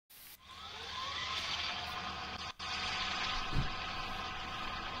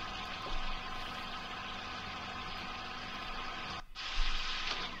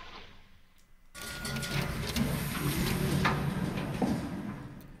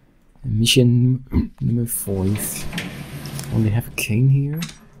mission number 5. Only have a cane here.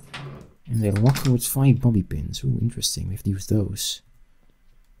 And they lock with 5 bobby pins. Ooh, interesting. We have to use those.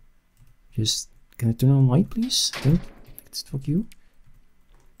 Just, can I turn on light, please? Don't, fuck you.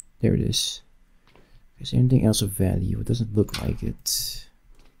 There it is. Is there anything else of value? It doesn't look like it.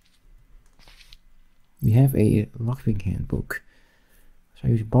 We have a lockpicking handbook. So I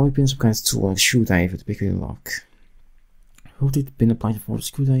use bobby pins, some kind of tool, like a screwdriver to pick the lock. Rotate the pin, apply the force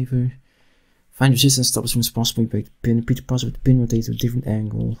screwdriver. Find resistance, stop as soon as possible. Break the pin, repeat the process with the pin, rotate to a different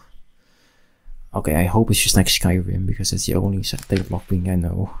angle. Okay, I hope it's just like Skyrim, because that's the only type of lockpicking I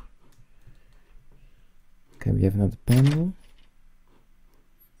know. Okay, we have another panel.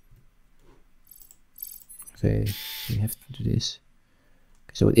 Okay, we have to do this.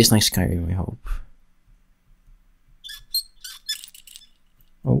 Okay, so it is like Skyrim, I hope.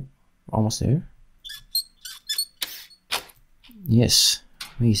 Oh, almost there. Yes,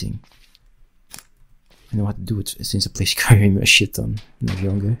 amazing. I know how to do it since I played Skyrim a shit ton when I was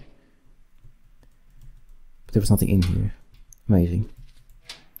younger. But there was nothing in here. Amazing.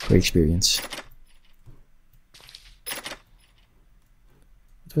 Great experience.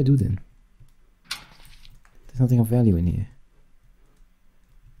 What do I do then? There's nothing of value in here.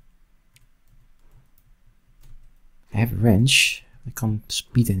 I have a wrench. I can't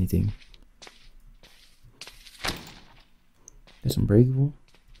speed anything. That's unbreakable.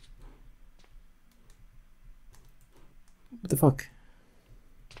 What the fuck?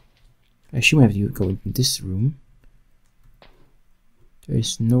 I assume I have to go into this room. There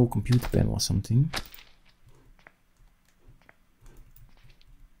is no computer panel or something.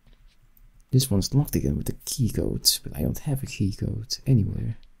 This one's locked again with a key code, but I don't have a key code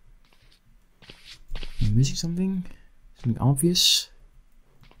anywhere. Am I missing something? Something obvious?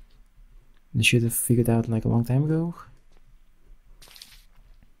 I should have figured out like a long time ago.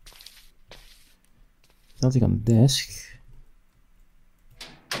 Nothing on the desk.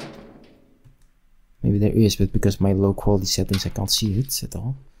 Maybe there is, but because my low quality settings I can't see it at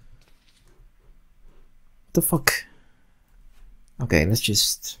all. What the fuck? Okay, let's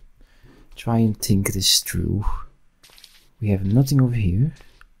just try and think this through. We have nothing over here.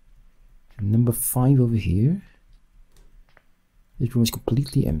 Number 5 over here. This room is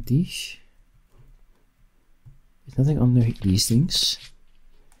completely empty. There's nothing under these things.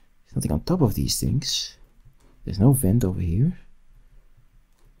 There's nothing on top of these things. There's no vent over here.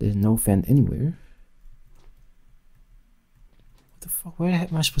 There's no vent anywhere. What the fuck? Where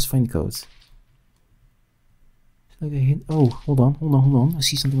am I supposed to find the code? It's like a hint. Oh, hold on. I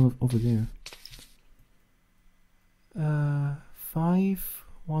see something over there.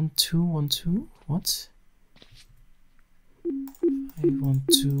 51212. What?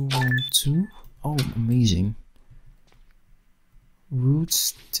 51212. Oh, amazing.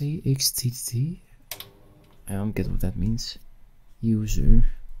 Roots txtt. I don't get what that means. User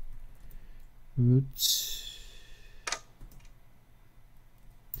roots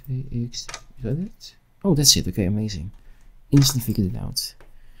tx. Is that it? Oh, that's it. Okay, amazing. Instantly figured it out.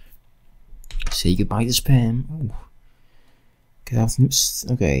 Say goodbye to spam. Oh, get out news.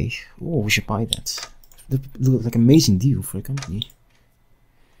 Okay. Oh, we should buy that. That looks like an amazing deal for a company.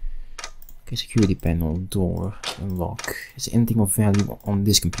 Okay, security panel, door, unlock. Is there anything of value on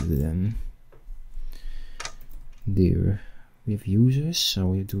this computer then? There. We have users, so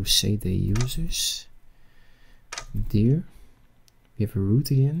we do say they users. There. We have a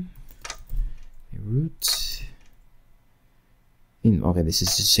root again. A root. In. Okay, this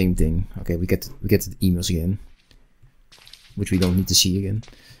is the same thing. Okay, we get the emails again, which we don't need to see again.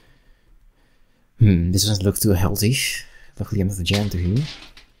 This doesn't look too healthy. Luckily, I'm not the janitor here.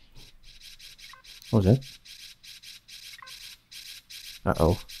 What was that?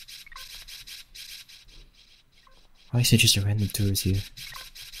 Uh-oh. Why is there just a random turret here?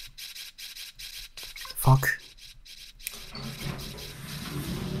 Fuck.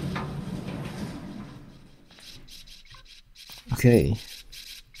 Okay.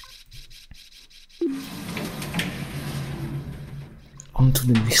 On to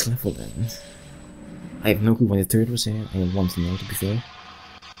the next level then. I have no clue why the turret was there. I don't want to know, to be fair.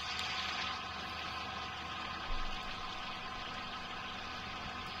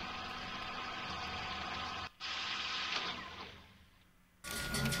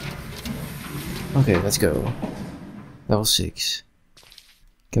 Okay, let's go. Level 6.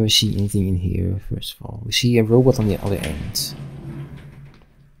 Can we see anything in here, first of all? We see a robot on the other end.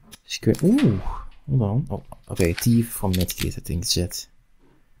 Ooh, hold on. Oh, okay, thief from Medkit, I think it's it.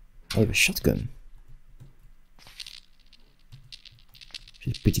 I have a shotgun. Which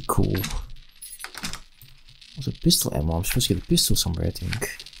is pretty cool. Also pistol ammo. I'm supposed to get a pistol somewhere, I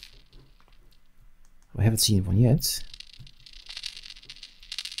think. I haven't seen one yet.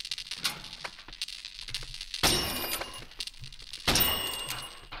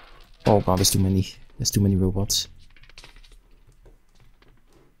 Oh god, there's too many. There's too many robots.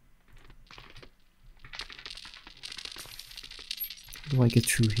 How do I get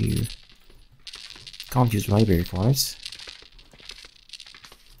through here? Can't use library cards.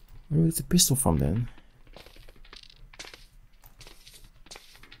 Where is the pistol from then?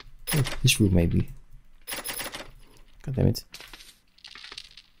 Oh, this room maybe. God damn it.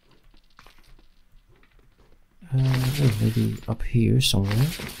 Oh, maybe up here somewhere.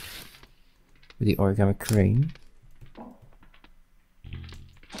 With the origami crane.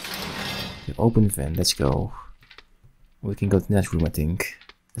 The open vent, let's go. We can go to that room, I think.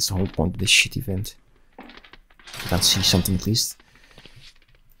 That's the whole point of this shit event. I can't see something at least.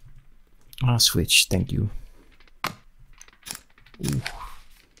 Ah, switch, thank you. Ooh.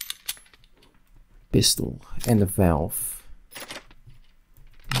 Pistol and a valve.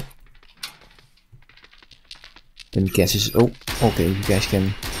 Then guesses. Oh, okay, you guys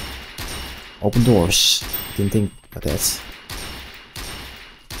can open doors. Didn't think about that.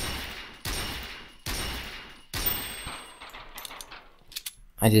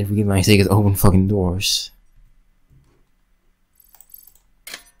 I didn't realize they could open fucking doors.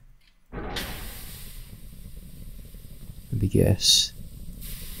 Big guess.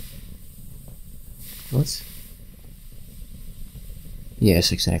 What?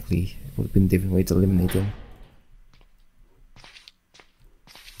 Yes, exactly. Would have been a different way to eliminate them.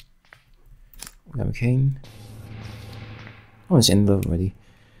 Origami cane. Oh, it's ended already.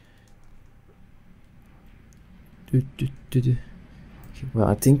 Okay, well,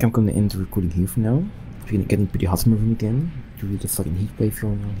 I think I'm gonna end the recording here for now. It's getting pretty hot in my room again due to the fucking heat wave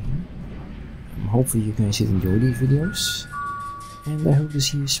going on here. Hopefully you guys did enjoy these videos. And I hope to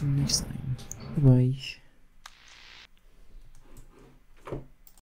see you soon next time. Bye bye.